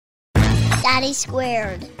Daddy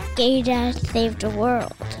Squared. Gay Dad Saved the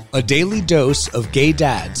World. A daily dose of gay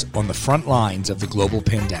dads on the front lines of the global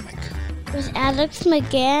pandemic. With Alex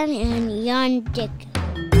McGann and Jan Dick.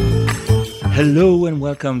 Hello and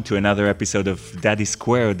welcome to another episode of Daddy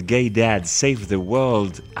Squared, Gay Dads Save the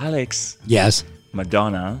World. Alex. Yes.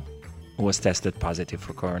 Madonna was tested positive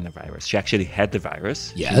for coronavirus. She actually had the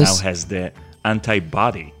virus. Yes. She now has the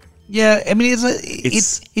antibody. Yeah, I mean,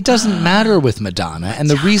 it doesn't matter with Madonna. And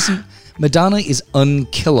the reason Madonna is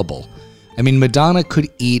unkillable. I mean, Madonna could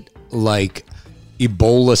eat like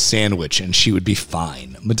Ebola sandwich and she would be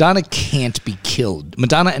fine. Madonna can't be killed.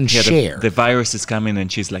 Madonna and Cher. The virus is coming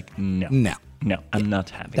and she's like, no, I'm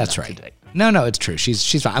not having That's that right. today. No, it's true.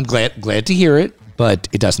 She's fine. I'm glad to hear it, but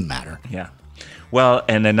it doesn't matter. Yeah. Well,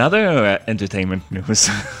 and another entertainment news.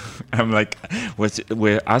 I'm like,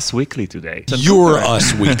 we're Us Weekly today. You're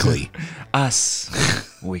Us Weekly.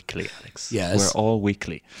 Us Weekly, Alex. Yes. We're all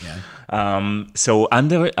weekly. Yeah. So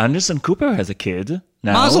Anderson Cooper has a kid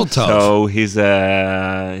now. Mazel tov. So he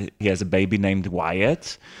has a baby named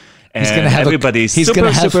Wyatt. And everybody's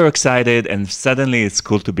super excited, and suddenly it's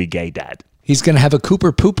cool to be gay dad. He's going to have a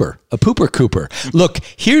Cooper Cooper. Look,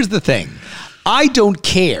 here's the thing. I don't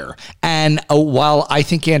care. And while I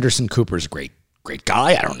think Anderson Cooper's a great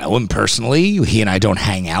guy, I don't know him personally. He and I don't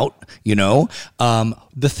hang out, you know.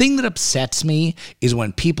 The thing that upsets me is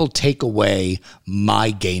when people take away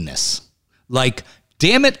my gayness. Like,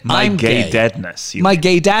 damn it, I'm gay. Deadness. My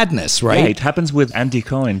gay dadness, right? Yeah, it happens with Andy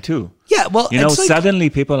Cohen too. Yeah, well,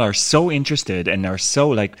 suddenly people are so interested and are so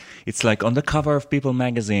like, it's like on the cover of People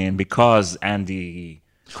magazine because Andy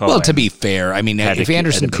Cohen. Well, to be fair, I mean, if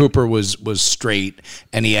Anderson Cooper was straight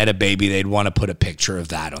and he had a baby, they'd want to put a picture of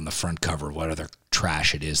that on the front cover, what other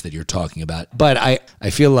trash it is that you're talking about. But I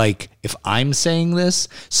feel like if I'm saying this,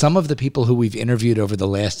 some of the people who we've interviewed over the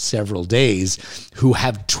last several days who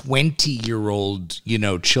have 20-year-old,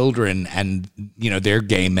 children and, they're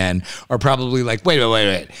gay men are probably like, wait.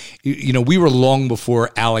 We were long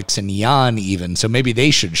before Alex and Jan even, so maybe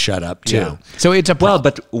they should shut up too. Yeah. So it's a problem. Well,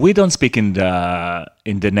 but we don't speak in the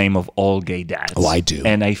name of all gay dads. Oh, I do.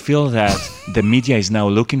 And I feel that the media is now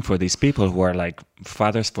looking for these people who are like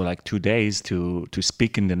fathers for like 2 days to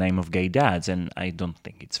speak in the name of gay dads, and I don't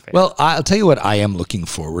think it's fair. Well, I'll tell you what I am looking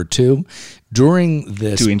forward to during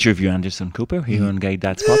this. To interview Anderson Cooper here on Gay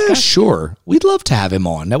Dads Podcast? Sure. We'd love to have him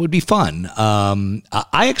on. That would be fun. I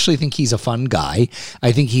actually think he's a fun guy.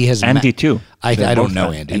 I think he has... Andy too. I don't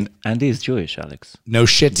know Andy. And Andy is Jewish, Alex. No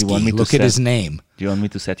shitsky. Look at his name. Do you want me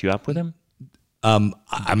to set you up with him?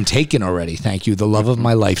 I'm taken already, thank you. The love of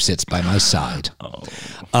my life sits by my side.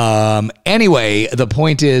 Anyway, the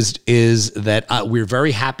point is that we're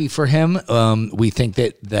very happy for him. We think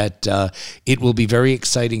that it will be very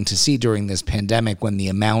exciting to see during this pandemic when the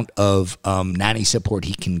amount of nanny support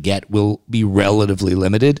he can get will be relatively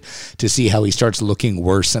limited, to see how he starts looking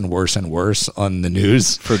worse and worse and worse on the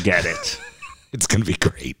news. Forget it. It's going to be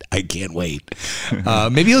great. I can't wait.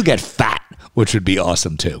 Maybe he'll get fat, which would be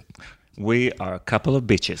awesome too. We are a couple of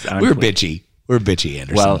bitches, aren't We're we? bitchy. We're bitchy,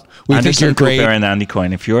 Anderson. Well, we Anderson think you're great. Cooper and Andy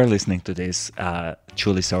Cohen, if you're listening to this,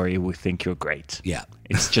 truly sorry, we think you're great. Yeah.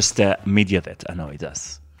 It's just the media that annoys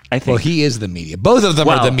us, I think. Well, he is the media. Both of them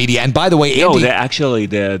are the media. And by the way, Andy... No, they're actually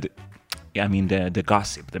the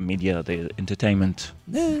gossip, the media, the entertainment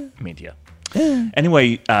media.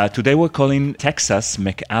 Anyway, today we're calling Texas,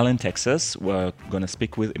 McAllen, Texas. We're going to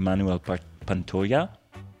speak with Emmanuel Pantoja,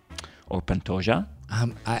 or Pantoja.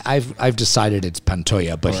 I've decided it's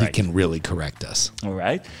Pantoja, but All right. he can really correct us. All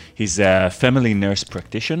right. He's a family nurse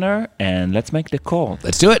practitioner, and let's make the call.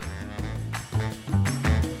 Let's do it.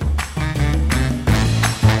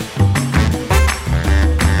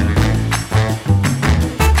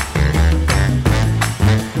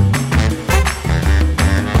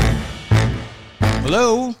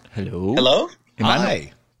 Hello. Hello?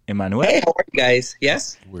 Hi. Emmanuel? Hey, how are you guys?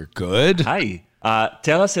 Yes? We're good. Hi.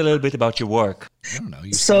 Tell us a little bit about your work. I don't know.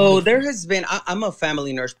 So there has been, I'm a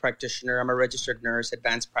family nurse practitioner. I'm a registered nurse,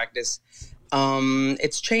 advanced practice.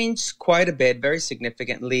 It's changed quite a bit, very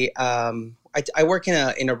significantly. I work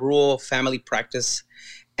in a rural family practice,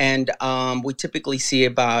 and we typically see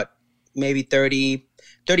about maybe 30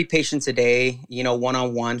 patients a day,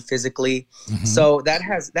 one-on-one physically. Mm-hmm. So that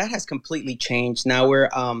has completely changed. Now we're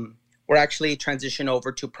actually transitioned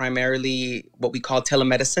over to primarily what we call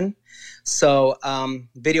telemedicine. So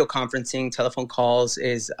video conferencing, telephone calls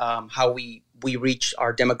is how we reach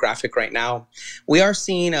our demographic right now. We are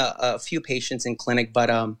seeing a few patients in clinic, but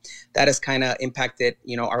that has kind of impacted,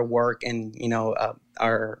 our work, and,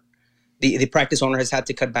 the practice owner has had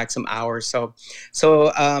to cut back some hours. So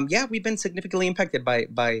we've been significantly impacted by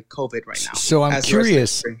COVID right now. So I'm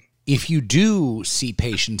curious, if you do see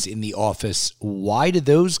patients in the office, why do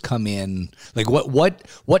those come in? Like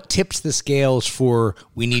what tips the scales for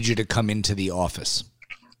we need you to come into the office?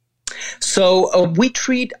 So we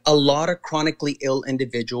treat a lot of chronically ill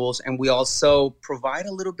individuals, and we also provide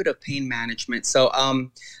a little bit of pain management. So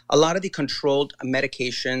a lot of the controlled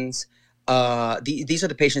medications, these are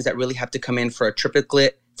the patients that really have to come in for a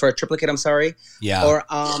triplicate. I'm sorry. Yeah.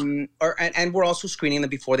 And we're also screening them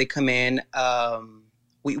before they come in.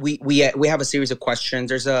 We have a series of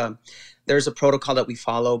questions. There's a protocol that we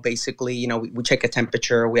follow. Basically, we check a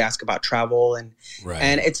temperature, we ask about travel, and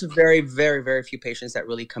it's very, very, very few patients that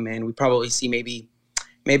really come in. We probably see maybe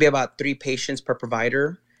about 3 patients per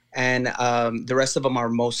provider, and the rest of them are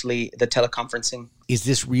mostly the teleconferencing. Is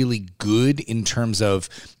this really good in terms of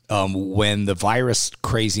when the virus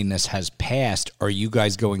craziness has passed? Are you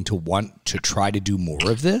guys going to want to try to do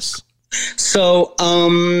more of this? So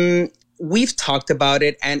we've talked about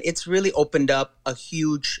it, and it's really opened up a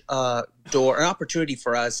huge door, an opportunity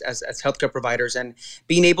for us as healthcare providers, and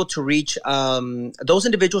being able to reach those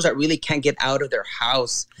individuals that really can't get out of their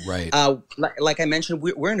house. Right. Like I mentioned,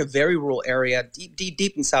 we're in a very rural area,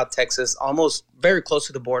 deep in South Texas, almost very close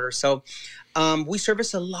to the border. So we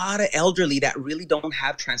service a lot of elderly that really don't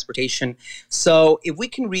have transportation. So if we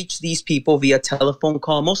can reach these people via telephone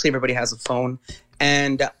call, mostly everybody has a phone,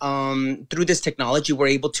 and through this technology, we're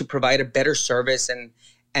able to provide a better service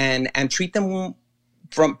and treat them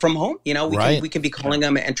from home. We can be calling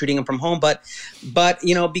them and treating them from home. But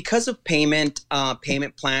because of payment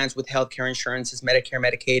plans with healthcare insurances, Medicare,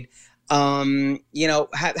 Medicaid,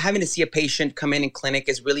 having to see a patient come in clinic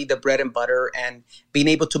is really the bread and butter, and being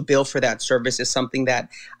able to bill for that service is something that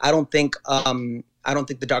I don't think the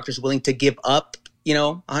doctor's willing to give up.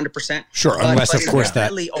 100%. Sure, unless of course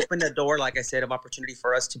that really opened the door, like I said, of opportunity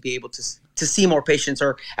for us to be able to see more patients,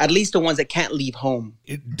 or at least the ones that can't leave home.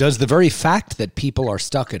 Does the very fact that people are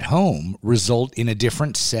stuck at home result in a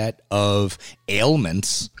different set of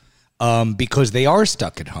ailments because they are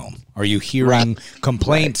stuck at home? Are you hearing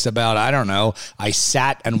complaints about, I don't know, I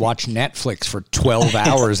sat and watched Netflix for 12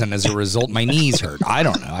 hours and as a result my knees hurt? I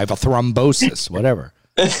don't know. I have a thrombosis, whatever.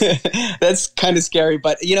 That's kind of scary,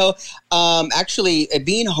 but actually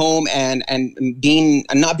being home and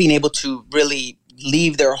not being able to really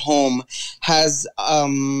leave their home has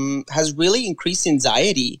really increased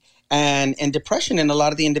anxiety and depression in a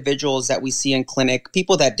lot of the individuals that we see in clinic.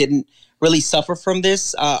 People that didn't really suffer from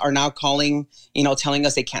this are now calling, telling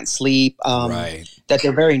us they can't sleep, that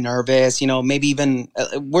they're very nervous, maybe even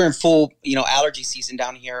we're in full, allergy season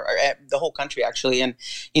down here, or the whole country actually. And,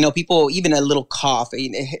 people, even a little cough,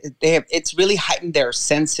 it's really heightened their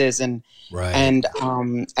senses and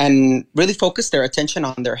really focused their attention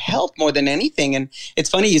on their health more than anything. And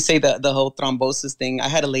it's funny you say the whole thrombosis thing. I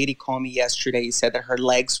had a lady call me yesterday, said that her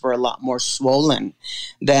legs were a lot more swollen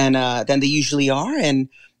than they usually are. And,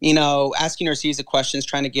 asking her a series of questions,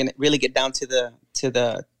 trying to really get down to the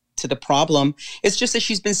problem. It's just that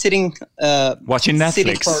she's been sitting watching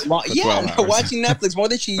Netflix. Watching Netflix more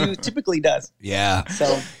than she typically does. Yeah.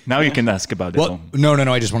 So now you can ask about it. Well, no.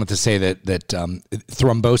 I just wanted to say that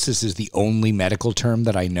thrombosis is the only medical term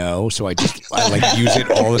that I know, so I use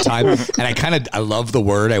it all the time, and I love the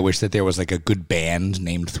word. I wish that there was like a good band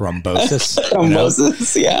named Thrombosis.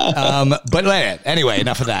 Thrombosis, yeah. But anyway,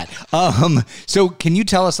 enough of that. So can you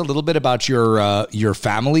tell us a little bit about your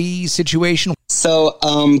family situation? So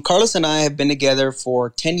Carlos and I have been together for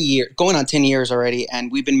 10 years, going on 10 years already,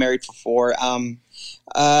 and we've been married for 4.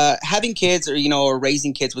 Having kids or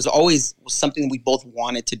raising kids was always something we both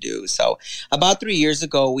wanted to do. So about 3 years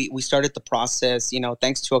ago, we started the process,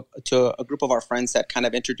 thanks to a group of our friends that kind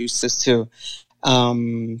of introduced us to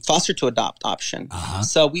foster to adopt option. Uh-huh.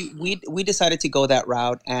 So we decided to go that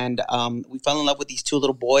route, and we fell in love with these 2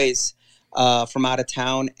 little boys from out of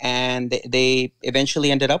town, and they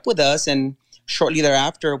eventually ended up with us. And shortly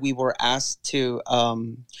thereafter, we were asked to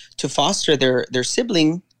foster their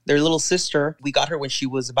sibling, their little sister. We got her when she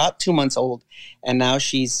was about 2 months old, and now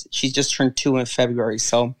she's just turned 2 in February.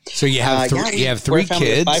 So you have you have 3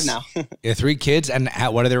 kids. 5 now. You have 3 kids, and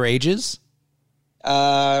what are their ages?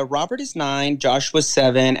 Robert is 9, Josh was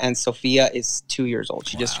 7, and Sophia is 2 years old.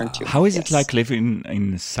 She just turned 2. How is it like living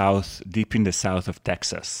deep in the south of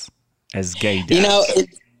Texas as gay dads?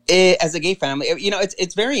 As a gay family,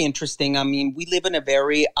 it's very interesting. I mean, we live in a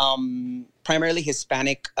very primarily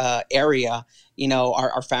Hispanic area.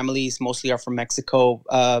 Our families mostly are from Mexico.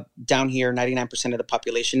 Down here, 99% of the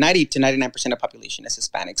population, 90 to 99% of the population is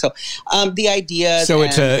Hispanic. So the idea. So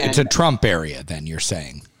it's a Trump area, then you're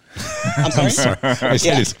saying. I'm sorry. I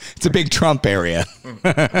said it's a big Trump area.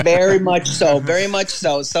 Very much so. Very much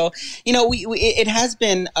so. So, it has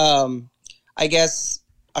been, I guess,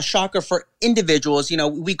 a shocker for individuals.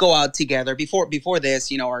 We go out together before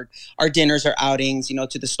this, our dinners are outings,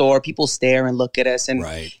 to the store. People stare and look at us. And,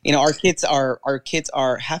 right. Our kids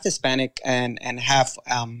are half Hispanic and half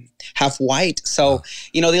white. So,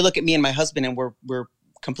 they look at me and my husband and we're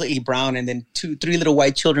completely brown, and then 2-3 little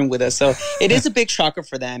white children with us. So it is a big shocker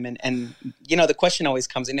for them. And the question always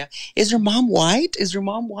comes in now, is your mom white? Is your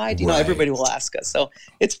mom white? Right. Everybody will ask us. So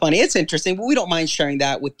it's funny. It's interesting, but we don't mind sharing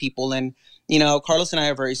that with people. And, Carlos and I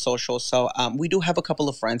are very social. So we do have a couple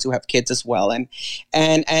of friends who have kids as well. And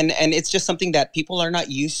it's just something that people are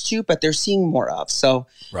not used to, but they're seeing more of. So,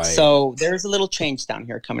 right. So there's a little change down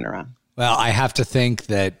here coming around. Well, I have to think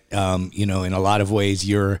that, in a lot of ways,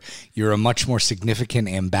 you're a much more significant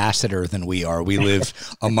ambassador than we are. We live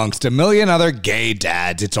amongst a million other gay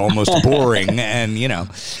dads. It's almost boring. And,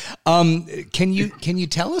 can you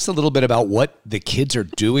tell us a little bit about what the kids are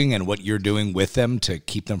doing and what you're doing with them to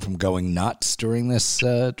keep them from going nuts during this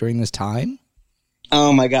time?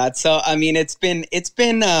 Oh, my God. So, I mean, it's been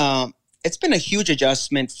a huge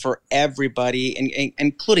adjustment for everybody,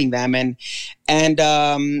 including them. And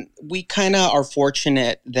we kind of are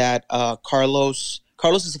fortunate that Carlos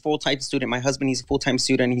is a full-time student. My husband, he's a full-time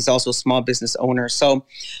student. He's also a small business owner. So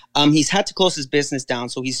he's had to close his business down.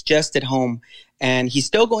 So he's just at home, and he's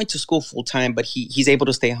still going to school full-time, but he's able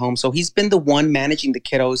to stay home. So he's been the one managing the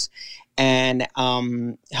kiddos and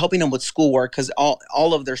helping them with schoolwork, because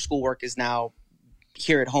all of their schoolwork is now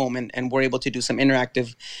here at home, and we're able to do some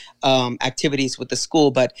interactive activities with the school,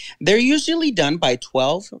 but they're usually done by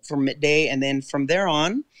 12 for midday. And then from there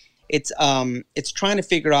on, it's trying to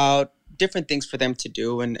figure out different things for them to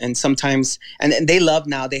do. And sometimes, and they love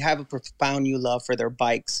now, they have a profound new love for their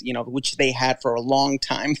bikes, which they had for a long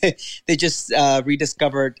time. They just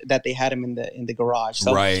rediscovered that they had them in the garage.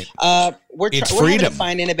 So right. We're trying to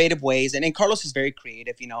find innovative ways. And Carlos is very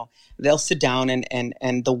creative, they'll sit down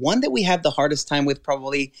and the one that we have the hardest time with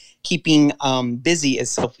probably keeping busy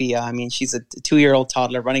is Sophia. I mean, she's a 2-year-old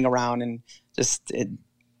toddler running around and just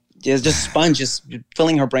sponge, just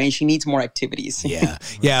filling her brain. She needs more activities.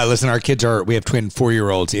 Yeah. Listen, our kids we have twin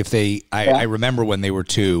 4-year-olds. I remember when they were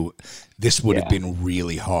 2, this would have been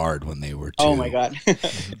really hard when they were 2. Oh my God.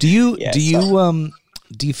 Do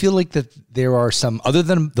you feel like that there are some, other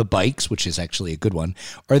than the bikes, which is actually a good one,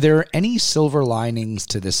 are there any silver linings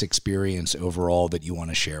to this experience overall that you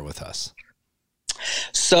want to share with us?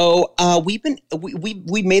 So we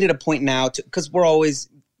made it a point now because we're always,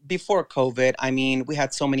 before COVID, I mean, we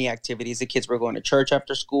had so many activities. The kids were going to church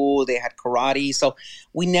after school. They had karate. So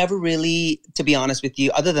we never really, to be honest with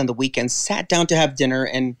you, other than the weekends, sat down to have dinner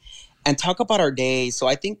and talk about our day. So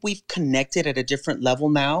I think we've connected at a different level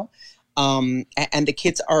now. And the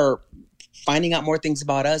kids are finding out more things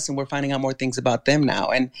about us, and we're finding out more things about them now.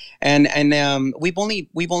 And we've only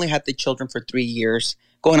had the children for 3 years,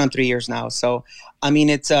 going on 3 years now. So I mean,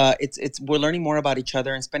 it's we're learning more about each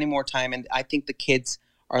other and spending more time. And I think the kids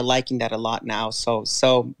are liking that a lot now. So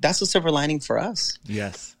that's a silver lining for us.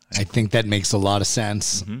 Yes. I think that makes a lot of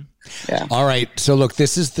sense. Mm-hmm. Yeah. All right. So look,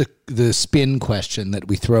 this is the spin question that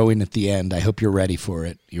we throw in at the end. I hope you're ready for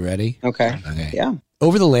it. You ready? Okay. Yeah.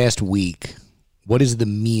 Over the last week, what is the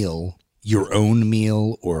meal, your own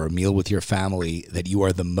meal or a meal with your family, that you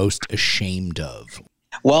are the most ashamed of?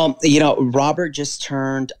 Well, Robert just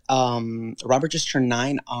turned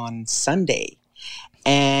 9 on Sunday.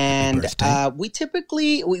 And we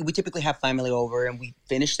typically have family over, and we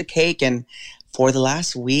finish the cake. And for the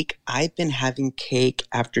last week, I've been having cake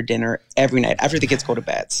after dinner every night after the kids go to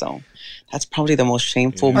bed. So that's probably the most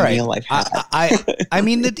shameful meal I've had. I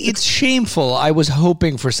mean, it's shameful. I was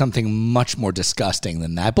hoping for something much more disgusting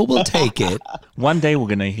than that, but we'll take it. One day we're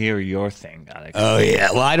going to hear your thing, Alex. Oh,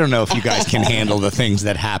 yeah. Well, I don't know if you guys can handle the things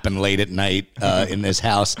that happen late at night in this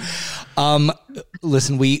house.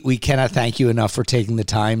 Listen, we cannot thank you enough for taking the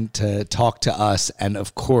time to talk to us, and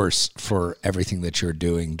of course for everything that you're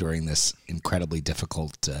doing during this incredibly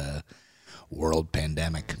difficult world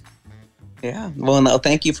pandemic. Yeah. Well, no,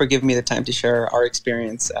 thank you for giving me the time to share our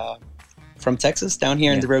experience from Texas down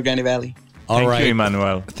here in the Rio Grande Valley. All right, Thank you,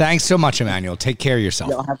 Emmanuel. Thanks so much, Emmanuel. Take care of yourself.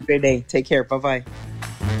 Y'all have a great day. Take care. Bye-bye.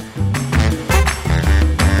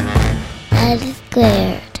 That is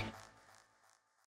clear.